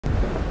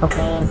Ok,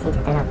 xin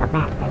chào tất cả các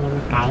bạn đã đến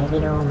với cái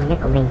video mới nhất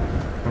của mình.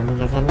 Và mình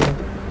là Zalo.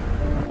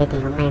 Ok, thì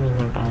hôm nay mình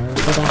làm cái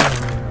video này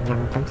nhằm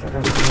tâm sự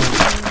với mọi người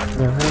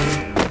nhiều hơn,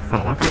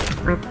 giải đáp các thắc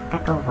mắc,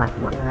 các câu hỏi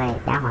của mọi người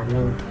đã hỏi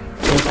mình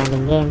liên quan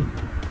đến game.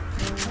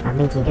 Và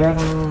mình chỉ đưa ra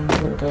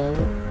những cái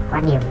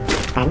quan điểm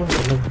cá nhân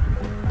của mình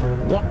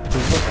biết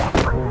mình chia sẻ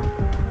với mọi người.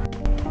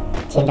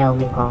 Trên đầu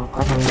mình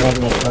có thằng người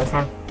nhảy số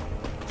xong.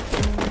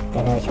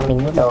 Từ từ cho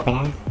mình nút đồ cái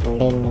đã, mình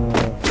lên mình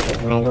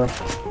thử ngay luôn.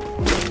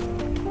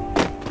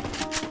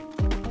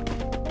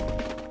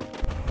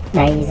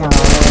 Đây rồi,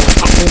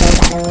 chạy đi đâu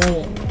bạn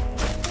ơi.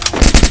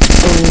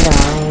 Ui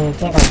rồi,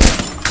 chết rồi.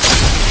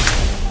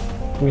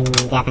 Mình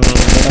gạt thằng này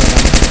đi đâu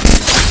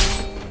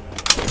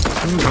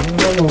rồi. Bắn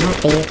nó bù mắt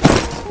tí.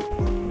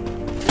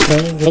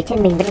 Dưới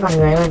chân mình vẫn còn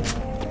người luôn.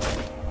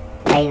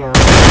 Đây rồi.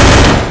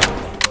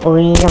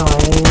 Ui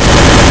rồi.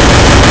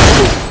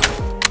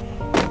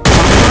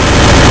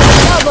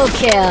 Double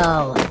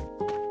kill.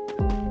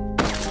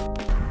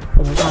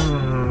 Tính ra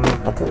là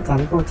cái thị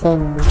trấn khu trên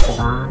chỉ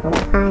có đúng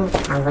 2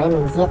 thằng với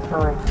mình giết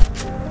thôi.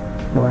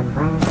 Buồn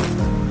quá.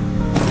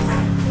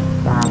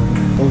 Rồi,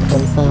 đi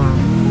trên xe.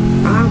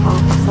 Có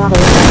xe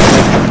đấy.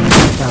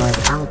 Rồi,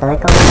 xong tới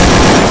câu.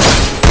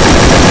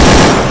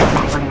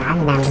 Bạn con gái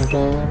thì làm được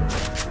gì?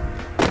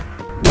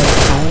 Được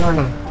thấy luôn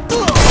à.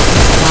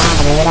 Ra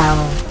ở đấy đâu.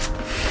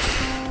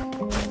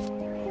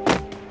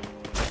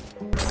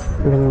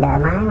 Mình đợi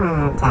mãi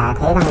mà chả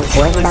thấy thằng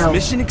cuối ở đâu.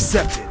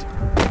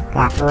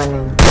 Gạt luôn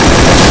này.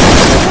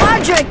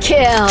 Quadra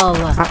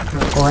kill. Chắc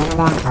thằng cuối nó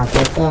đang ở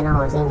phía kia, nó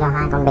hồi sinh cho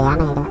hai con bé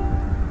này đó.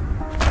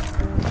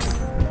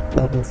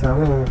 Để mình xuống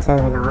mình chơi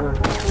với nó luôn.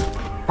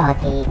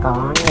 Thì có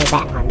người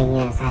bạn hỏi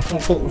mình xài thiết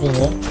bị gì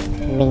ấy.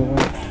 Mình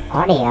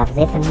có để ở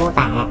dưới phần mô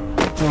tả,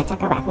 nhưng mà chắc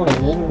các bạn không để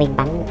ý. Mình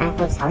bắn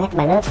iPhone 6s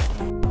Plus.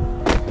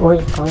 Ui,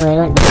 có người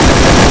luôn.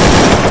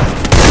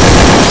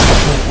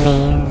 Nè.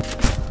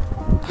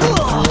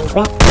 Thằng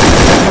quét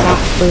ra.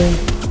 Ui,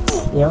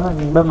 yếu rồi,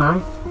 mình bơm máu.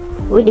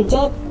 Ui, đừng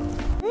chết.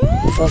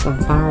 Chết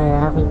làm sao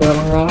được, mình đùa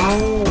mọi người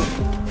đấy.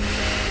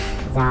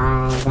 Giờ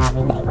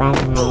mình đẩy qua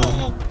thằng này.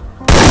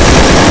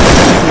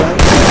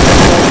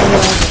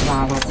 Giờ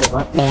là chỉ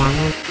có đè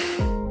thôi.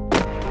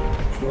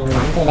 Mình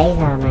bắn từ đấy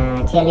giờ mà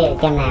chưa luyện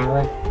kem nào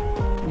luôn.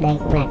 Đây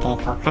cũng là cái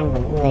khó khăn của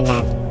những người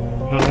làm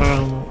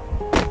highlight.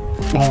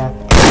 Đây rồi.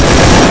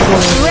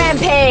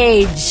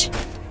 Rampage.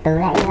 Từ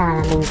nãy giờ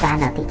là mình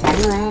toàn ở thị trấn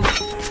luôn ấy.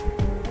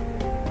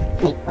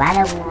 Địch quá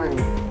đông luôn.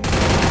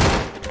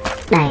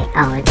 Đây,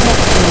 ở trước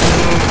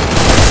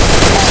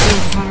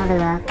sao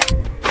được.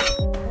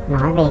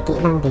 Nói về kỹ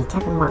năng thì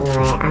chắc mọi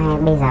người ai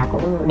bây giờ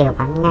cũng đều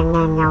bắn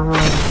ngang nhau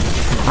thôi.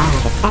 Đó là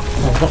cái cách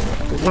thể hiện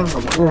kỹ năng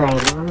của mỗi người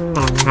nó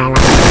làm hài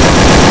lòng.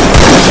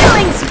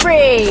 Killing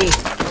spree.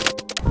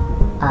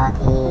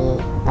 Thì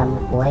tầm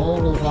cuối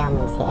video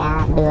mình sẽ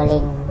đưa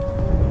lên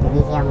cái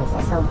video, mình sẽ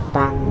show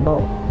toàn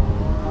bộ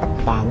tất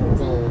cả những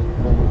gì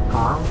mình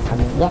có và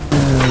mình biết.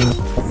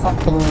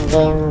 Setting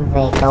game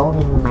về cấu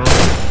hình máy,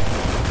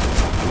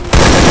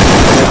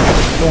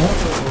 đưa hết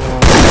cho mọi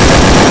người.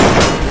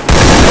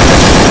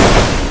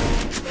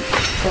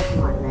 Chúc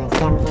mọi người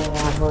xem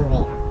video vui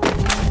vẻ.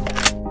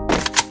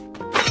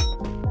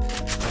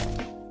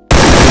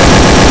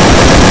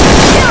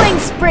 Killing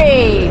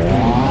spree.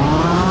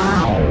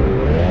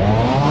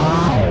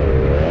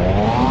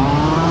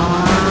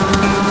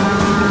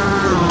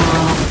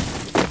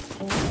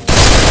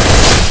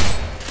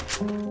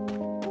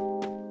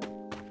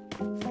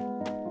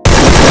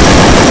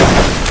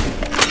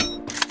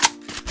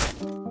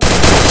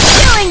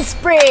 Killing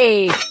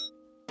spree.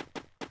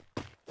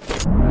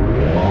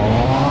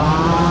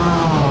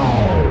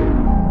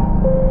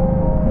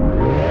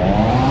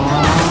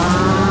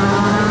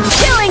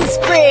 Killing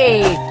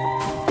spree.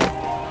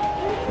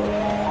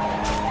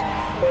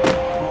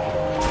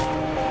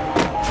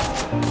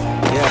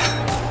 Yeah.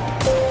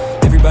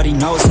 Everybody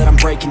knows that I'm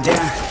breaking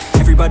down.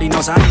 Everybody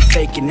knows I ain't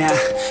faking now.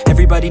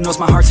 Everybody knows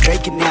my heart's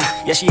faking now.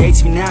 Yeah, she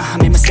hates me now, I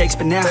made mistakes,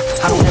 but now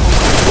I don't ever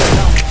want to do it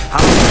alone. I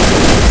don't ever want to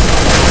do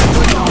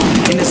it alone.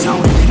 In the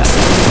zone, that's the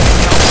only way to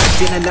go.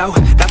 Feeling low,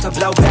 about to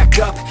blow back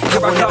up. Here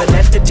I won't ever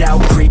let the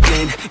doubt creep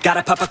in.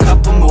 Gotta pop a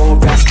couple more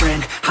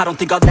aspirin. I don't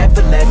think I'll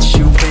ever let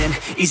you in.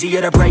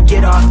 Easier to break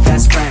it off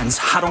best friends.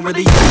 I don't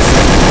really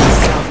understand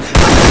myself.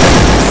 I don't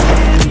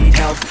understand, need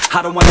help.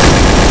 I don't wanna be on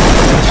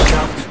the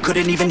shelf.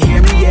 Couldn't even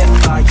hear me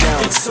if I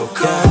yelled. It's so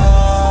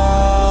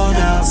cold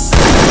outside,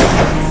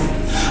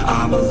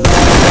 I'm alone.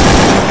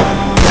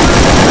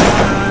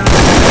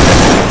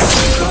 It's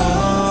so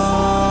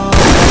cold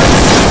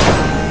outside,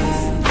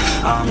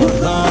 I'm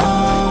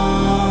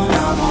alone,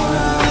 I'm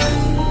alright.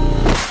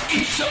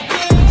 It's so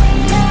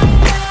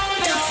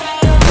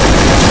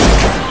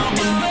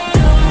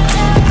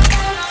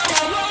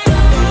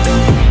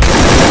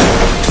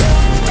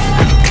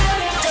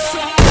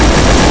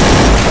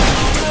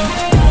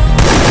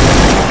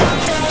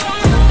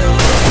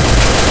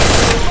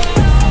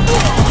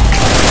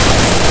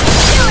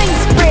Killing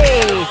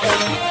spree.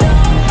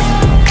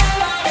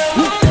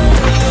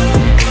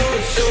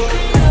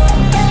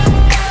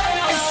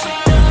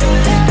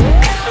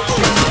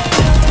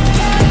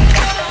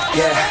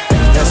 Yeah,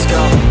 let's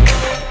go.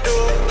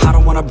 I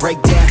don't wanna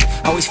break down,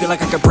 always feel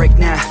like I could break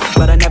now,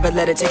 but I never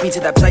let it take me to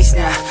that place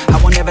now. I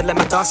won't ever let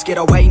my thoughts get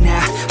away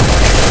now.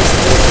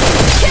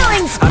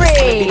 Killing I just wanna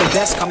spree. be the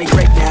best, call me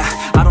great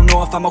now. I don't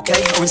know if I'm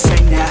okay or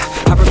insane now.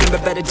 I remember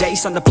better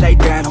days on the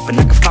playground, hoping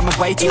I can find my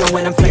way even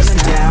when I'm feeling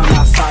down.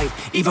 I fight,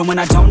 even when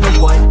I don't know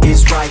what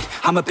is right.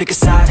 I'ma pick a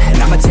side,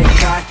 and I'ma take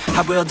pride.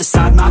 I will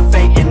decide my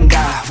fate, and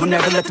I will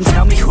never let them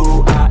tell me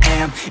who I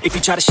am. If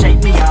you try to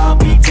shake me, I'll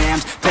be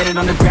damned. Planet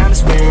on the ground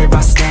is where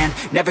I stand.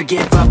 Never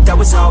give up, that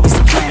was always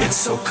the plan. It's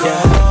so cold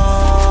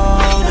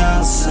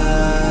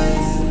outside,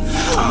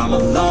 I'm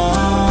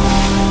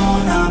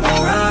alone, I'm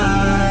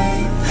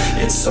alright.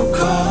 It's so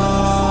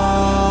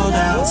cold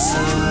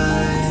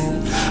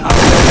outside, I'm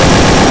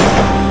alone.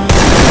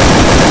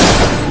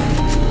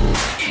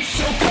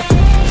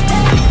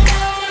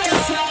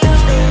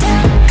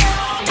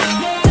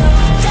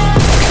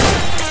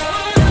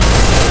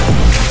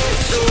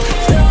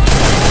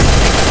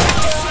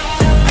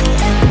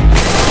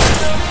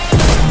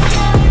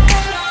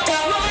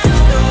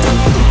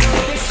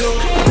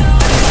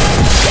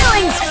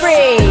 Killing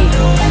spree.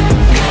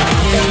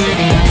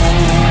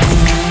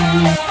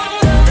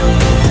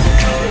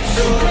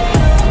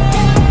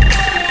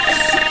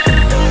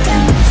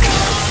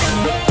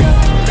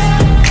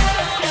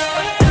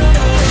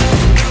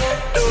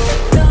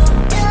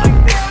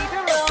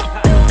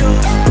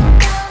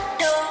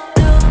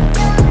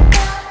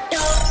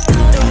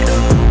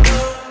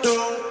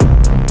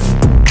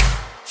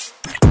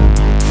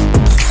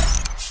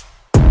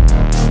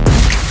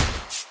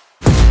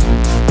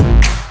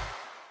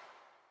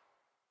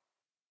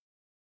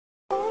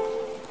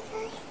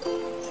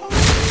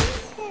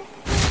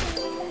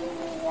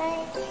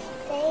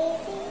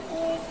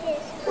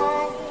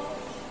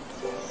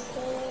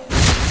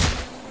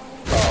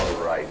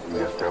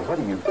 What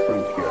do you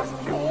think you're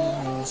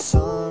doing?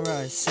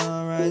 Sunrise,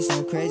 sunrise,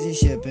 no crazy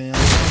shit been on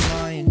my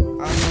mind.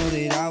 I know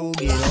that I will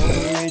get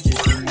over it,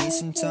 just give me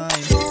some time.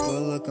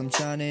 But look, I'm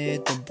trying to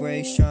hit the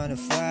brakes, trying to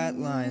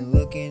flatline.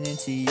 Looking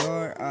into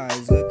your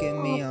eyes, look at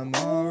me, I'm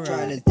alright.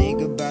 Try to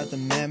think about the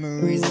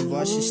memories of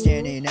us just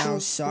standing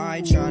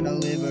outside, trying to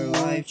live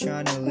our life,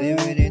 trying to live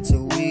it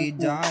until we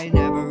die.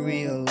 Never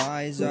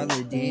realize all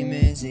the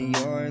demons in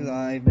your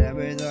life.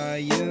 Never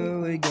thought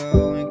you would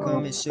go and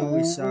commit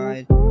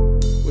suicide.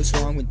 What's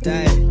wrong with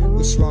that?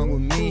 What's wrong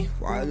with me?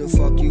 Why the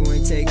fuck you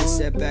ain't take a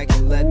step back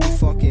and let me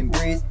fucking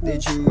breathe?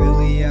 Did you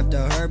really have to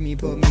hurt me?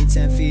 Put me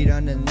 10 feet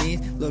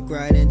underneath? Look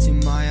right into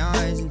my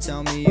eyes and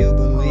tell me you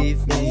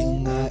believe me.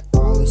 Isn't that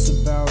all it's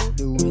about?